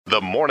The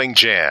Morning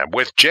Jam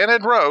with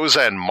Janet Rose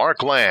and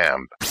Mark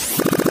Lamb.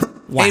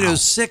 Wow.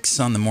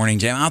 8:06 on the Morning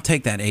Jam. I'll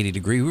take that 80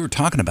 degree. We were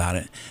talking about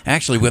it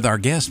actually with our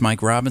guest,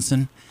 Mike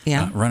Robinson,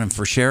 running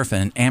for sheriff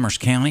in Amherst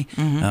County.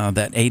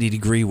 That 80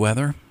 degree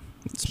weather.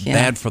 It's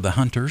bad for the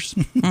hunters.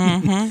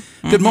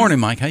 Good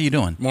morning, Mike. How you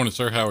doing? Morning,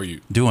 sir. How are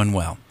you? Doing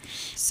well.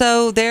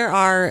 So there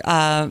are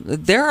a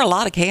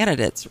lot of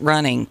candidates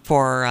running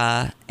for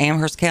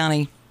Amherst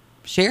County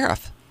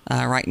Sheriff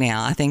right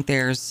now. I think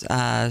there's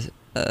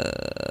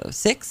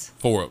 6?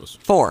 4 of us.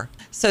 4.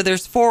 So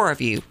there's 4 of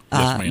you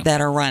Yes, ma'am.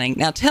 that are running.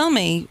 Now tell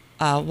me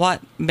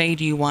what made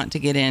you want to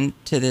get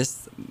into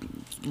this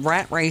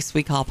rat race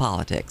we call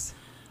politics?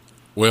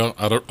 Well,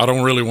 I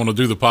don't really want to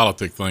do the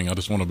politic thing. I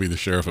just want to be the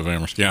sheriff of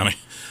Amherst County.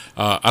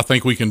 I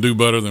think we can do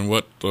better than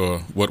what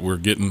we're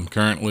getting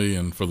currently,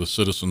 and for the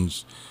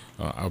citizens,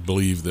 I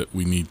believe that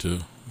we need to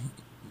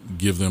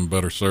give them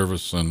better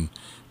service and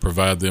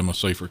provide them a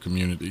safer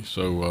community.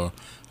 So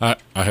I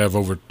have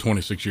over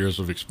 26 years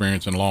of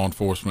experience in law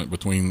enforcement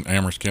between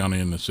Amherst County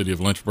and the city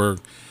of Lynchburg.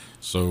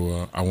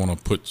 So I want to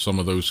put some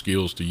of those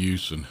skills to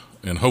use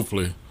and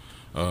hopefully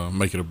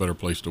make it a better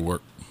place to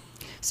work.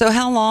 So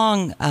how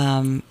long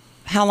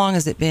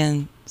has it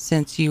been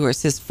since you were,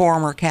 this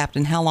former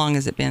captain, how long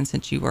has it been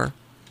since you were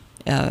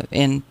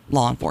in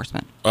law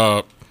enforcement?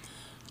 I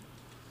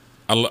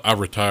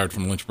retired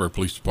from Lynchburg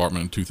Police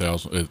Department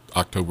in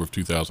October of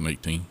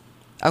 2018.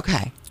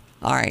 Okay.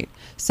 All right.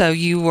 So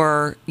you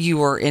were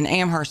in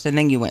Amherst and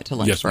then you went to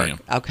Lynchburg. Yes, ma'am.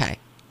 Okay.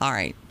 All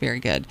right.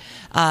 Very good.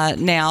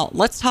 Now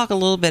let's talk a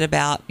little bit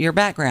about your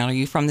background. Are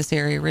you from this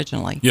area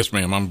originally? Yes,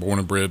 ma'am. I'm born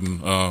and bred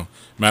in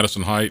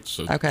Madison Heights.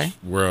 Okay.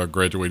 Where I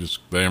graduated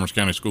the Amherst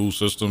County school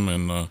system,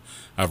 and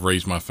I've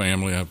raised my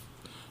family. I have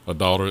a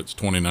daughter that's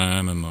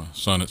 29 and a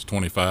son that's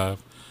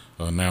 25.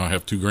 Now I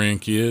have 2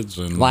 grandkids.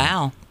 And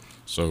wow.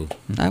 So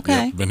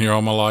okay. Yeah, been here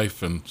all my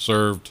life and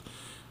served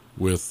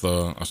with.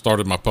 I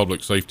started my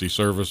public safety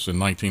service in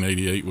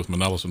 1988 with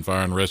Manellison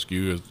Fire and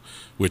Rescue,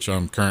 which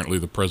I'm currently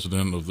the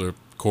president of the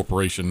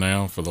corporation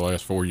now for the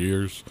last 4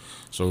 years.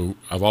 So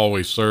I've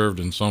always served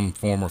in some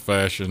form or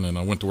fashion, and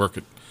I went to work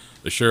at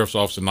the sheriff's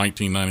office in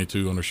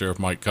 1992 under Sheriff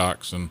Mike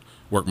Cox and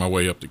worked my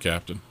way up to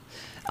captain.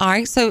 All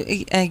right. So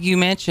you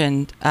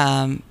mentioned,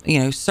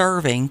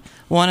 serving.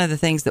 One of the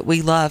things that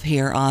we love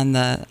here on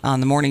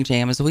the Morning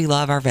Jam is we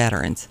love our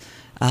veterans,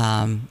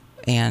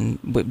 and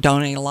we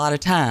donate a lot of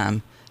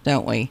time,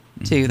 don't we,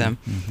 to them?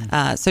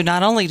 So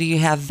not only do you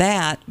have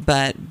that,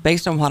 but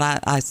based on what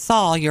I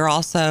saw, you're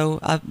also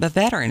a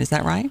veteran. Is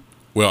that right?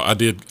 Well, I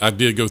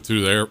did go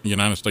through the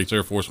United States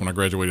Air Force when I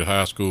graduated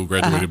high school,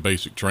 graduated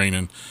basic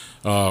training,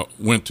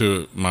 went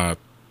to my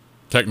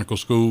technical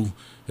school,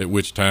 at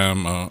which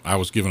time I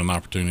was given an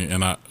opportunity,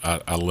 and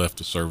I left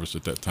the service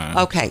at that time.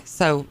 Okay,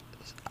 so...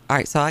 All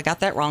right, so I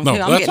got that wrong, no,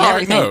 too. I'm that's getting all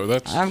everything.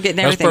 Right. No, I'm getting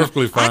everything. That's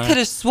perfectly fine. I could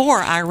have swore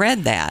I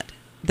read that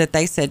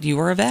they said you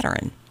were a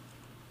veteran.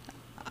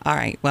 All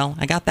right, well,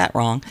 I got that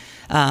wrong.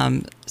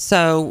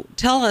 So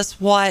tell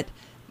us what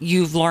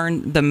you've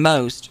learned the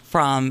most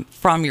from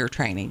your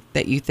training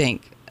that you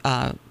think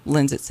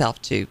lends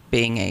itself to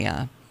being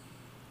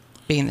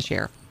the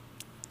sheriff.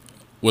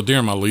 Well,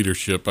 during my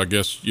leadership, I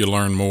guess you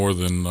learn more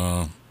than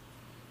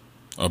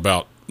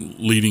about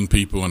leading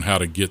people and how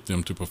to get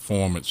them to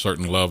perform at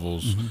certain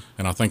levels.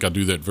 And I think I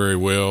do that very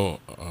well.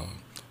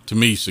 To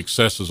me,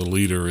 success as a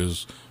leader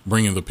is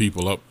bringing the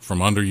people up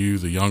from under you,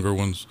 the younger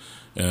ones,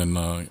 and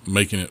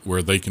making it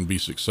where they can be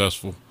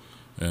successful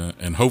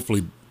and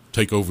hopefully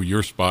take over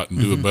your spot and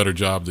do a better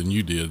job than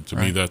you did. To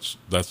me, that's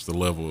the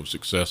level of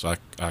success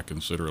I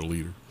consider a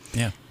leader.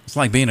 Yeah. It's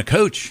like being a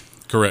coach.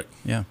 Correct.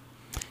 Yeah.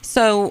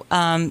 So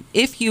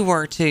if you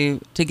were to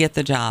get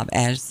the job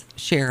as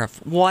sheriff,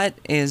 what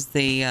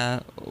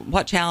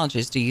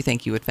challenges do you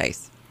think you would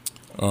face?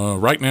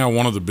 Right now,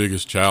 one of the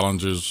biggest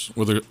challenges,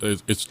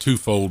 it's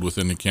twofold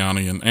within the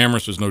county, and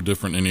Amherst is no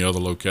different than any other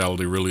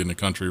locality really in the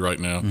country right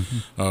now.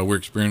 We're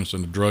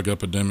experiencing a drug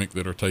epidemic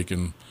that are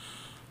taking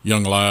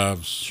young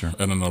lives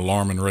at an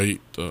alarming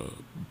rate.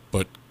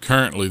 But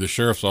currently, the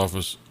sheriff's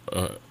office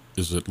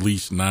is at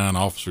least 9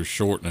 officers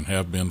short and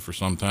have been for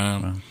some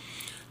time. Wow.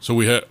 So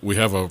we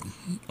have a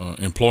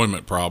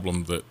employment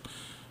problem that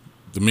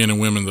the men and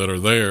women that are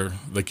there,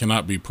 they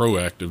cannot be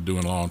proactive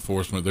doing law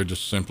enforcement. They're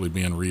just simply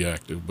being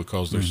reactive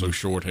because they're so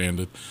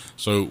short-handed.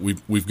 So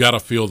we've got to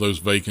fill those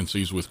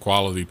vacancies with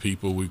quality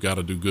people. We've got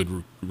to do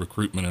good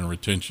recruitment and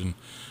retention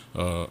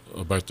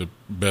about the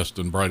best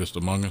and brightest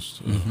among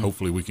us.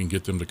 Hopefully we can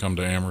get them to come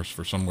to Amherst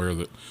for somewhere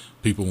that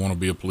people want to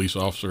be a police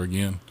officer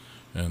again.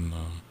 And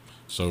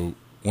so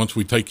once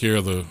we take care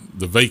of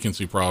the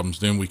vacancy problems,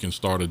 then we can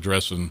start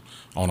addressing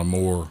on a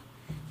more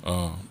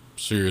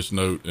serious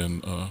note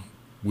and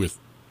with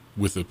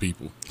the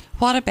people.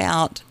 What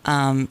about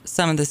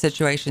some of the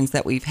situations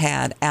that we've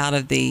had out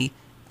of the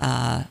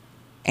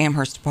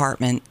Amherst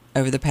department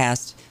over the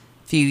past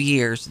few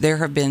years? There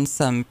have been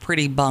some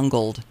pretty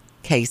bungled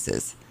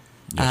cases.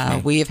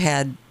 Yes, we have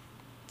had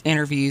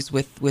interviews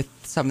with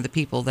some of the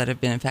people that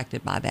have been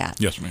affected by that.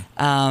 Yes,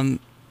 ma'am.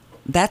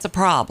 That's a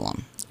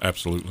problem.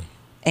 Absolutely.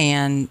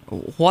 And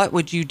what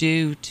would you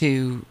do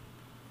to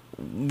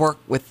work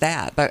with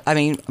that? But I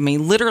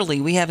mean, literally,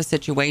 we have a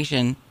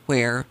situation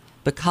where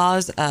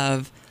because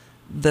of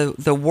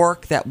the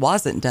work that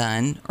wasn't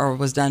done or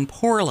was done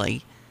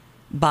poorly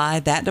by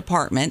that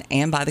department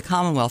and by the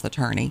Commonwealth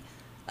attorney,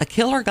 a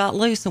killer got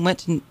loose and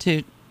went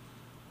to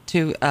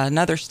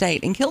another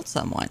state and killed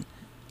someone.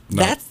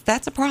 No.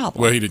 That's a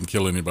problem. Well, he didn't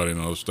kill anybody in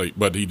another state,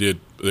 but he did.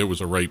 There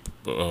was a rape.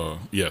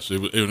 Yes,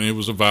 it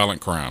was a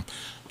violent crime.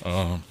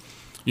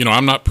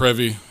 I'm not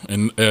privy,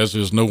 and as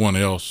is no one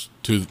else,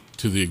 to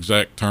the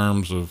exact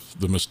terms of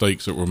the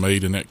mistakes that were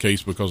made in that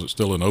case because it's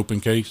still an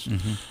open case.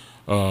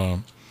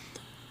 Mm-hmm.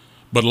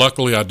 But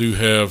luckily, I do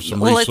have some.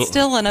 Well, it's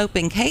still an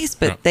open case,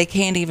 but they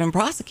can't even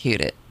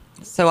prosecute it.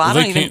 So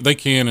They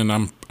can,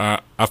 and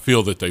I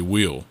feel that they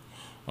will.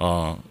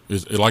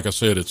 Like I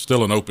said, it's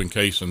still an open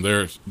case, and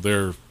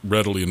they're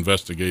readily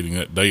investigating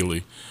it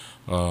daily.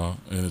 And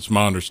it's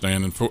my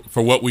understanding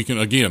for what we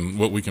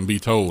can be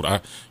told.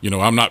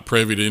 I'm not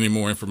privy to any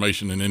more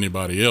information than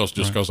anybody else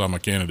just because I'm a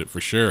candidate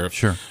for sheriff.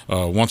 Sure.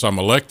 Once I'm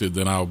elected,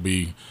 then I'll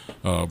be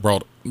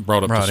brought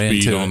up to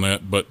speed on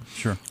that. But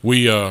sure.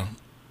 We,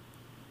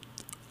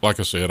 like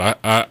I said,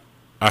 I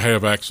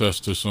have access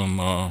to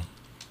some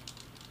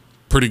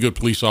pretty good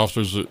police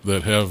officers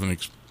that have an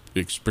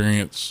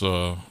experience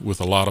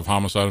with a lot of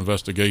homicide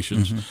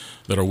investigations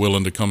that are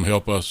willing to come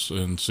help us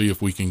and see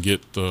if we can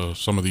get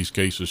some of these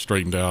cases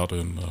straightened out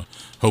and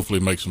hopefully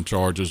make some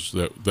charges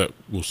that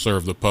will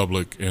serve the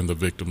public and the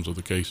victims of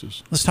the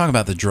cases. Let's talk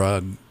about the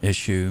drug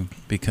issue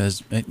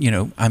because,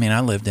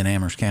 I lived in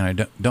Amherst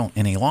County. I don't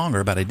any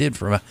longer, but I did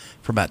for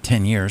about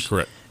 10 years.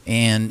 Correct.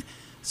 And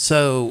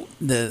so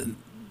the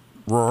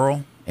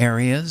rural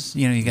areas,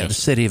 you got the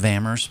city of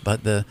Amherst,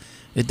 but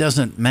it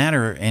doesn't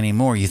matter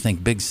anymore. You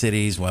think big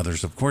cities, well,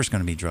 there's of course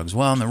going to be drugs.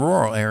 Well, in the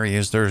rural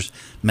areas, there's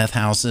meth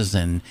houses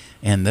and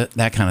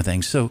that kind of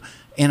thing. So,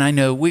 and I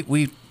know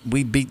we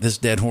beat this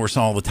dead horse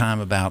all the time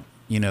about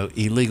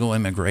illegal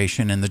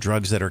immigration and the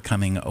drugs that are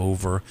coming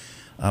over.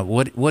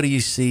 What do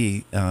you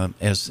see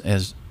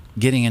as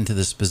getting into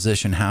this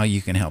position? How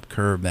you can help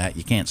curb that?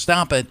 You can't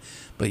stop it,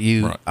 but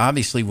you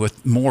obviously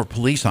with more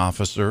police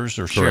officers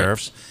or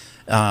sheriffs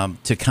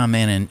to come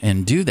in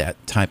and do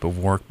that type of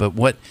work. But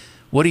what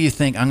do you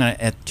think? I'm going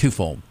to add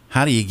twofold.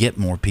 How do you get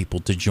more people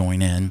to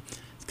join in?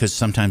 Because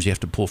sometimes you have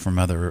to pull from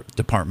other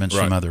departments,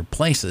 from other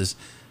places.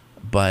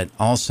 But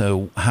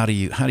also, how do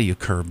you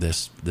curb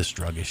this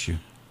drug issue?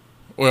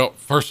 Well,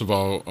 first of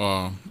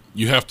all,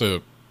 you have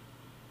to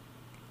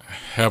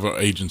have an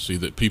agency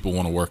that people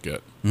want to work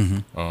at,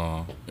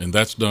 and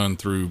that's done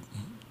through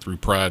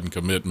pride and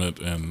commitment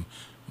and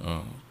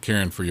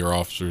caring for your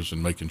officers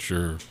and making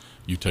sure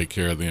you take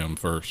care of them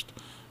first,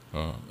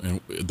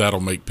 and that'll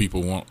make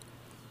people want.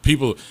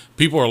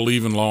 People are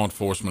leaving law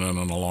enforcement at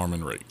an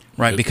alarming rate.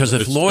 Right, because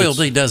if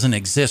loyalty doesn't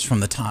exist from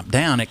the top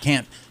down, it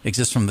can't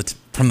exist from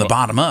the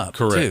bottom up.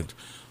 Correct.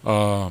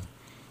 Too.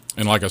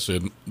 And like I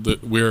said,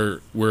 we're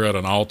at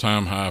an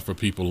all-time high for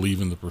people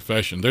leaving the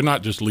profession. They're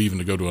not just leaving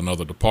to go to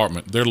another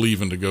department. They're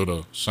leaving to go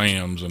to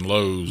Sam's and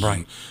Lowe's. Right.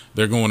 And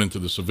they're going into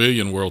the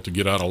civilian world to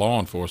get out of law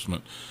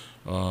enforcement.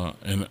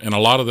 And a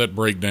lot of that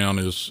breakdown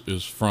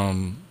is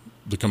from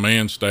the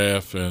command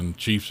staff and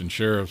chiefs and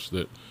sheriffs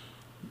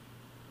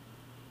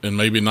and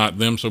maybe not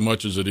them so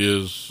much as it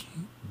is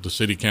the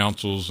city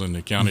councils and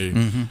the county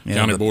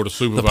board of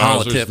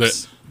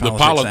supervisors,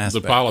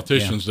 the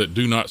politicians that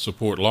do not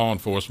support law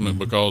enforcement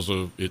because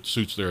of it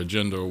suits their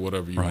agenda or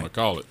whatever you want to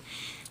call it.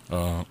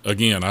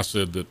 Again, I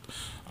said that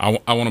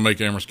I want to make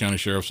Amherst County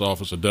Sheriff's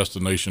Office a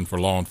destination for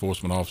law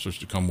enforcement officers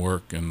to come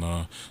work, and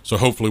so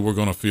hopefully we're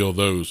going to fill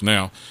those.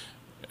 Now,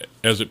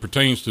 as it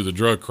pertains to the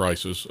drug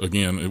crisis,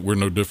 again, we're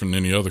no different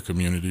than any other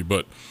community,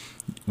 but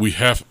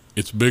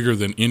it's bigger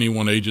than any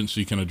one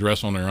agency can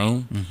address on their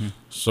own.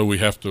 So we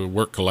have to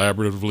work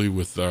collaboratively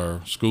with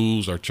our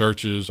schools, our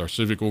churches, our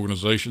civic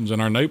organizations,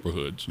 and our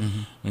neighborhoods.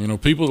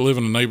 People that live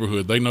in a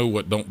neighborhood, they know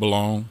what don't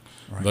belong.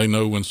 Right. They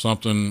know when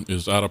something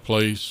is out of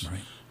place.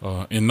 Right.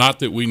 And not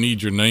that we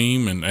need your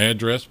name and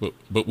address, but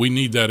we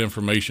need that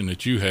information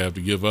that you have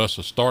to give us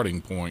a starting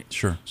point,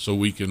 so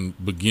we can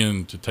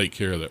begin to take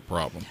care of that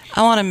problem.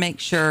 I want to make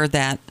sure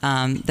that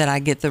that I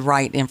get the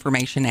right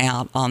information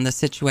out on the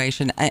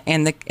situation,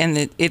 and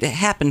it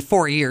happened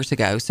 4 years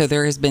ago, so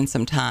there has been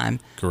some time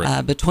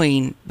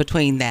between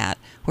that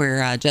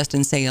where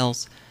Justin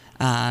Sales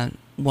had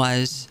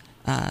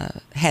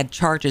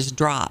charges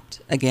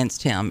dropped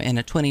against him in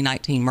a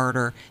 2019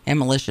 murder and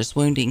malicious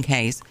wounding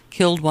case,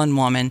 killed one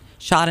woman,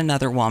 shot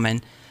another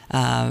woman,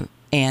 and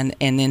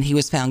then he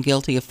was found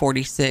guilty of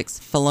 46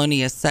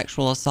 felonious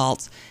sexual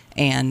assaults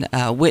and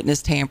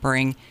witness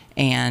tampering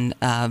and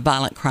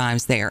violent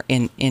crimes there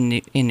in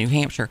New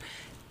Hampshire,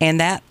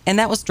 and that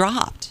was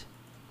dropped.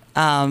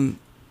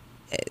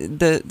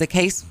 The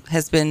case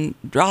has been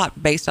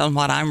dropped based on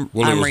what I'm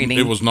reading.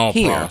 It was null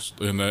pros,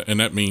 and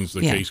that means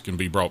the case can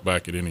be brought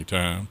back at any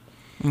time.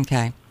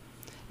 Okay,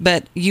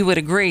 but you would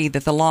agree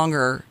that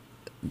the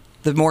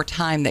more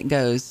time that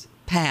goes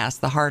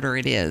past, the harder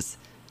it is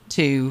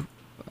to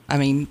I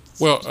mean,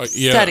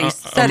 yeah,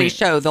 studies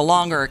show the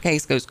longer a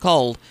case goes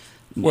cold.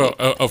 Well,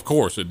 of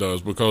course it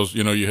does, because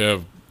you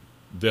have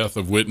death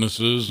of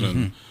witnesses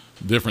and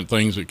different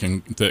things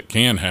that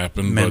can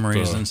happen,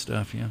 memories and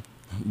stuff. Yeah.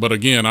 But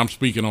again, I'm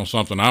speaking on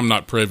something I'm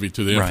not privy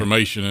to the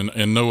information,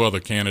 and no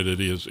other candidate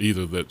is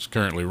either that's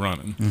currently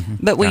running.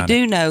 But we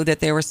do know that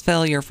there was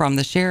failure from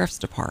the sheriff's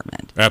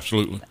department.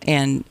 Absolutely.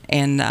 And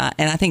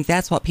I think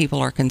that's what people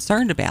are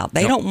concerned about.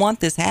 They don't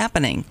want this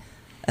happening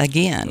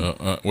again.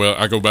 Well,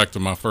 I go back to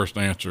my first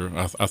answer.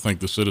 I think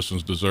the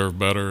citizens deserve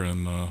better,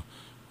 and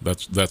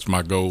that's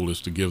my goal,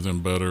 is to give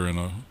them better in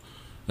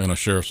a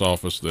sheriff's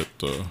office that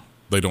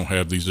they don't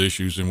have these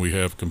issues, and we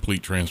have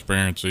complete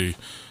transparency,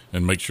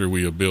 and make sure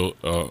we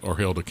are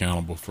held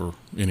accountable for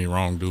any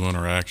wrongdoing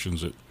or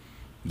actions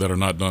that are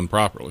not done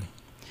properly.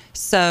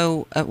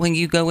 So when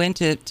you go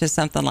into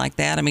something like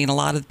that, I mean, a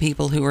lot of the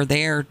people who are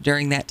there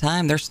during that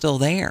time, they're still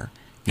there.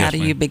 How do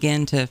you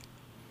begin to?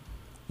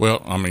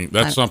 Well, I mean,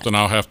 that's something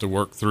I'll have to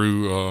work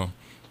through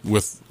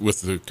with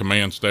the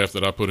command staff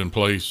that I put in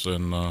place,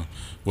 and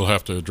we'll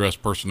have to address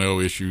personnel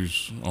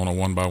issues on a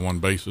one-by-one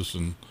basis,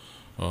 and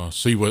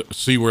see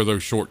where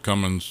those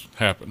shortcomings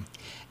happen.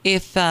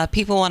 If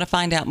people want to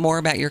find out more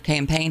about your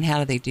campaign, how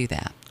do they do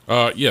that?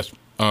 Yes.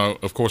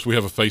 Of course, we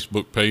have a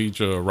Facebook page,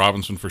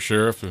 Robinson for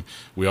Sheriff.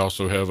 We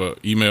also have an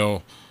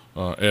email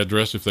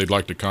address if they'd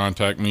like to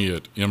contact me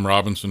at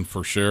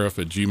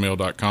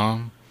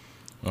mrobinsonforsheriff@gmail.com.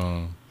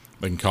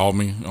 They can call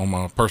me on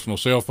my personal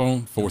cell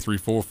phone,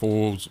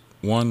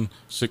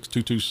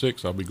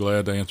 434-401-6226. I'll be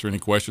glad to answer any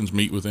questions,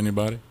 meet with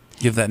anybody.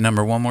 Give that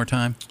number one more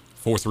time.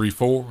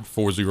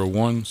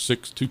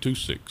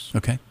 434-401-6226.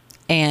 Okay.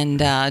 And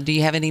do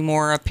you have any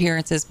more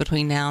appearances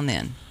between now and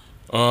then?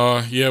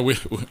 Yeah, we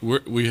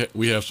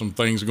have some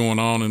things going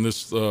on, and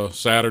this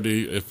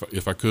Saturday,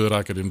 if I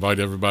could invite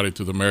everybody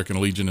to the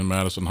American Legion in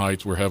Madison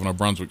Heights. We're having a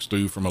Brunswick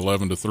stew from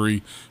 11 to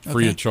 3,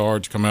 free of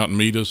charge. Come out and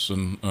meet us,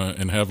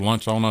 and have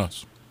lunch on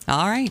us.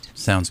 All right.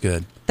 Sounds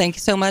good. Thank you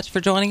so much for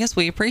joining us.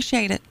 We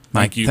appreciate it.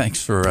 Mike, Thank you.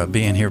 Thanks for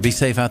being here. Be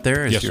safe out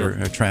there as you're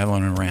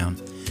traveling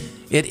around.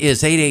 It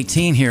is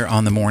 8:18 here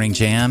on the Morning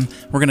Jam.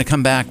 We're going to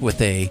come back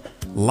with a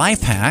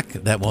life hack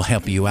that will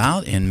help you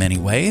out in many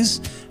ways.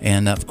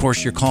 And, of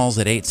course, your calls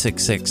at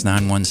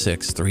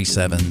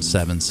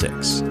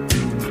 866-916-3776.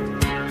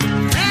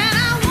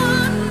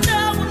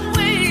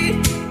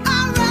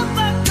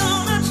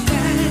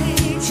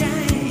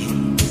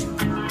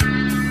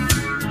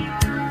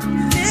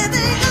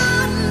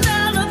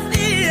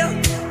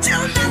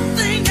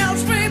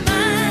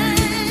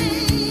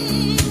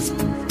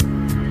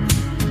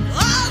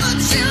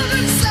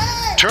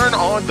 Turn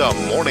on the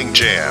Morning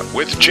Jam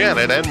with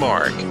Janet and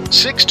Mark,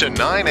 6 to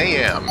 9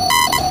 a.m.